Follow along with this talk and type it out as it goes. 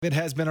It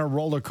has been a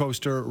roller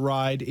coaster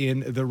ride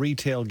in the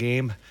retail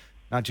game,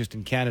 not just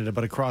in Canada,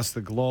 but across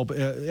the globe.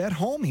 At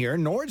home here,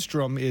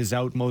 Nordstrom is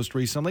out most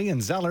recently,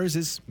 and Zellers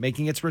is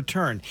making its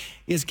return.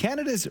 Is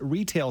Canada's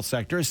retail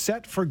sector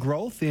set for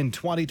growth in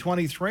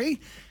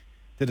 2023?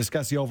 To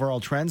discuss the overall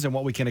trends and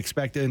what we can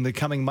expect in the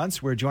coming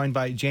months, we're joined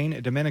by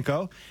Jane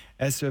Domenico,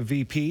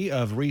 SVP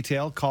of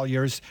Retail,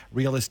 Colliers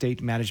Real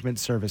Estate Management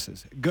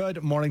Services.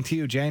 Good morning to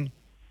you, Jane.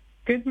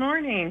 Good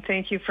morning.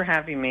 Thank you for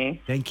having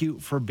me. Thank you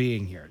for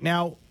being here.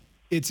 Now,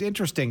 it's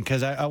interesting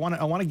because I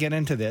want to get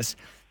into this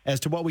as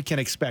to what we can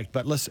expect,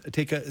 but let's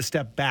take a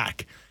step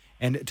back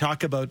and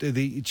talk about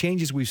the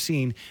changes we've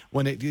seen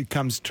when it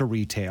comes to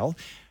retail.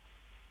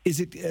 Is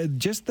it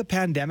just the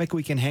pandemic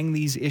we can hang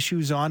these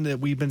issues on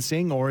that we've been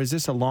seeing, or is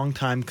this a long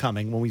time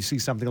coming when we see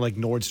something like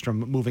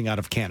Nordstrom moving out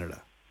of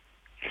Canada?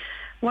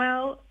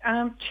 Well,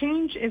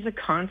 change is a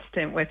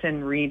constant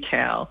within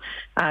retail.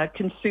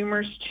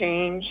 Consumers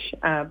change,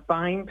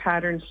 buying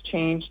patterns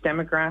change,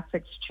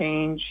 demographics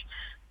change.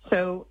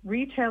 So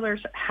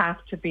retailers have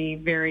to be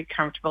very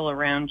comfortable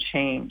around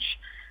change.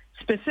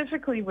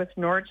 Specifically with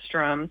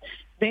Nordstrom,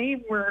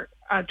 they were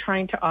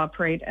trying to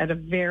operate at a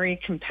very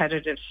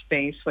competitive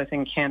space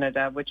within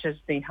Canada, which is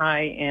the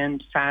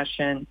high-end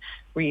fashion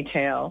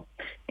retail.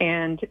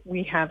 And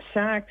we have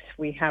Saks,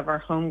 we have our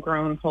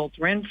homegrown Holt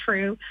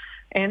Renfrew,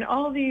 and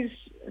all these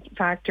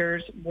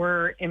factors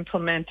were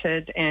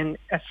implemented and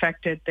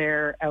affected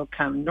their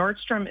outcome.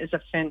 Nordstrom is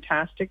a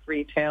fantastic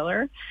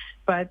retailer,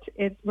 but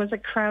it was a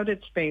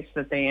crowded space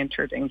that they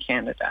entered in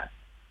Canada.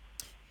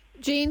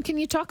 Jane, can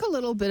you talk a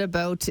little bit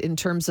about, in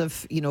terms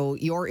of,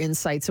 your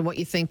insights and what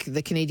you think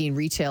the Canadian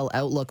retail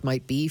outlook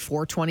might be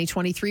for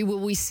 2023? Will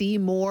we see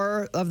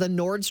more of the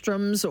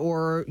Nordstroms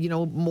or,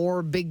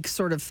 more big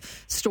sort of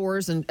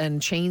stores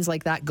and chains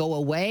like that go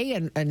away?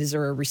 And is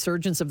there a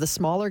resurgence of the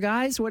smaller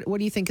guys? What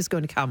do you think is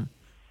going to come?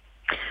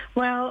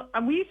 Well,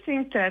 we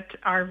think that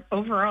our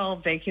overall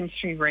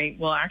vacancy rate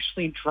will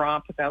actually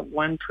drop about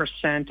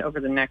 1% over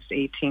the next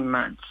 18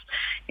 months.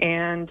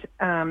 And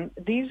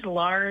these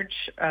large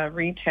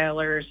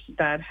retailers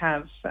that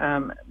have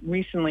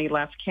recently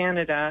left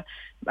Canada,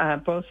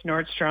 both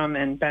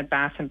Nordstrom and Bed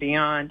Bath &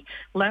 Beyond,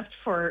 left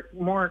for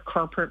more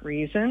corporate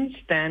reasons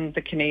than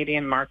the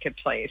Canadian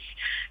marketplace.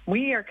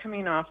 We are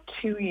coming off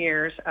 2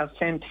 years of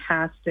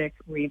fantastic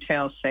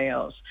retail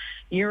sales.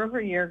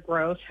 Year-over-year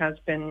growth has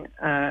been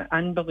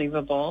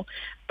unbelievable,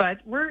 but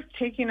we're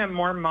taking a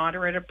more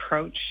moderate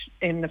approach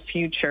in the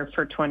future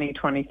for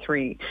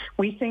 2023.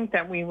 We think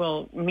that we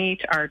will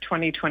meet our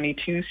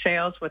 2022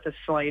 sales with a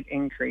slight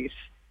increase.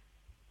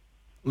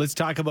 Let's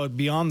talk about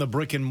beyond the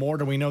brick and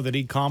mortar. We know that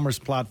e-commerce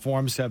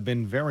platforms have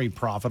been very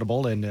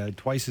profitable and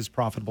twice as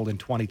profitable in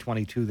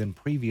 2022 than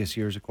previous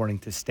years, according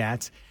to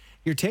stats.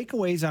 Your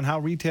takeaways on how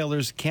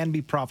retailers can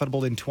be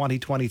profitable in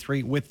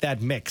 2023 with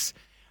that mix.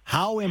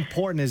 How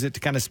important is it to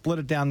kind of split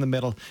it down the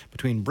middle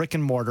between brick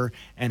and mortar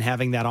and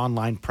having that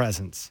online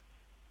presence?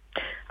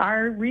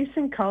 Our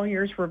recent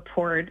Colliers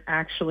report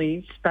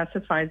actually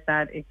specifies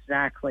that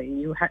exactly.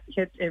 You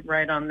hit it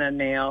right on the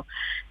nail.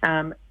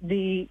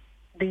 The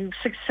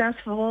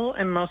successful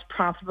and most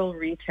profitable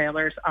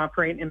retailers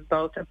operate in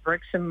both a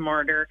bricks and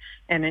mortar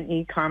and an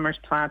e-commerce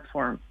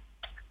platform.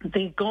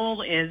 The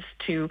goal is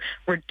to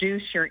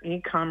reduce your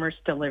e-commerce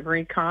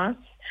delivery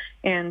costs,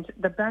 and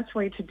the best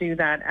way to do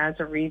that as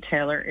a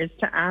retailer is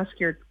to ask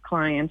your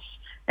clients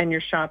and your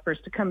shoppers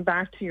to come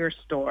back to your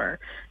store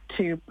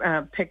to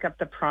pick up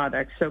the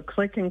product. So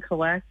click and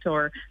collect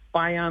or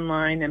buy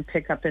online and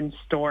pick up in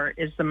store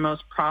is the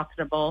most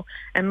profitable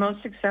and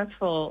most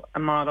successful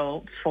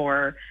model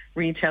for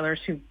retailers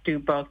who do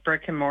both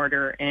brick and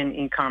mortar and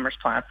e-commerce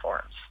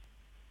platforms.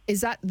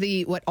 Is that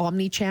what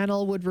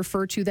omni-channel would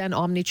refer to then,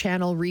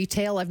 omni-channel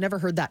retail? I've never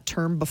heard that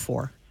term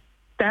before.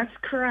 That's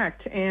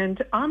correct.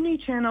 And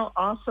omni-channel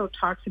also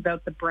talks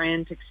about the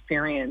brand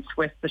experience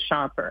with the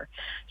shopper.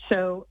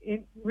 So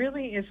it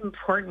really is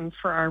important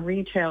for our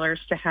retailers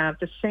to have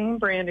the same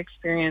brand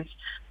experience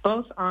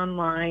both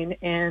online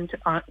and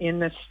in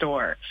the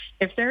store.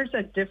 If there's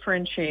a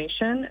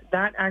differentiation,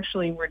 that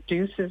actually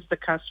reduces the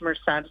customer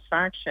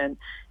satisfaction.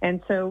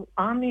 And so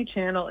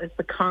omni-channel is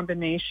the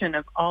combination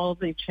of all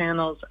the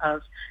channels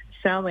of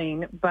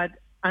selling, but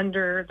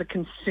under the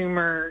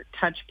consumer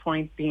touch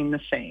point being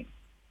the same.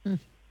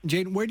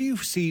 Jane, where do you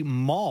see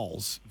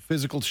malls,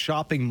 physical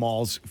shopping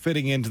malls,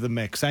 fitting into the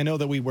mix? I know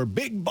that we were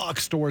big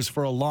box stores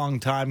for a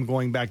long time,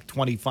 going back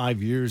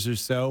 25 years or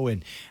so,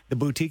 and the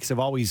boutiques have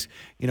always,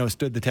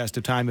 stood the test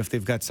of time if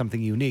they've got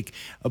something unique.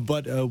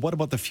 But what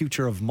about the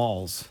future of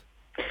malls?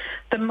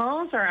 The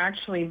malls are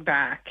actually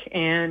back,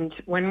 and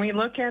when we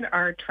look at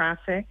our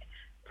traffic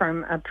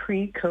from a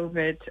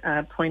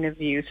pre-COVID point of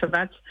view, so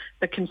that's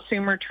the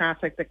consumer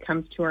traffic that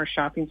comes to our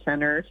shopping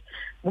centers,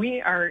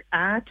 we are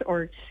at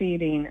or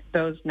exceeding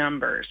those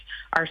numbers.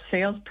 Our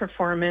sales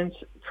performance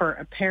for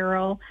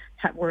apparel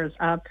was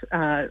up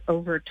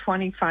over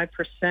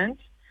 25%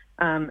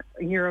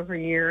 year over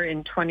year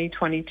in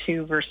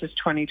 2022 versus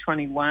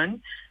 2021.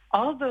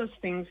 All of those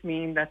things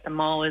mean that the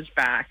mall is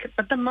back.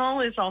 But the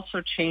mall is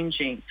also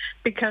changing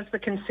because the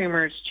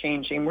consumer is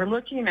changing. We're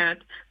looking at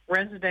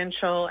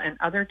residential and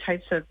other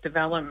types of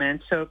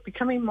development, so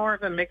becoming more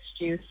of a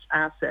mixed-use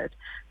asset.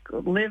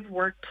 Live,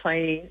 work,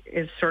 play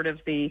is sort of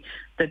the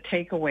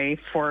takeaway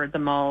for the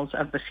malls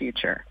of the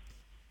future.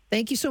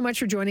 Thank you so much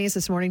for joining us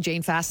this morning,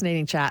 Jane.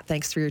 Fascinating chat.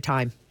 Thanks for your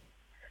time.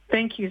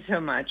 Thank you so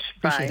much.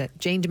 Appreciate Bye. it.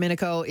 Jane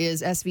Domenico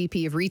is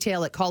SVP of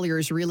Retail at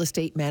Colliers Real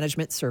Estate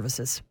Management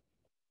Services.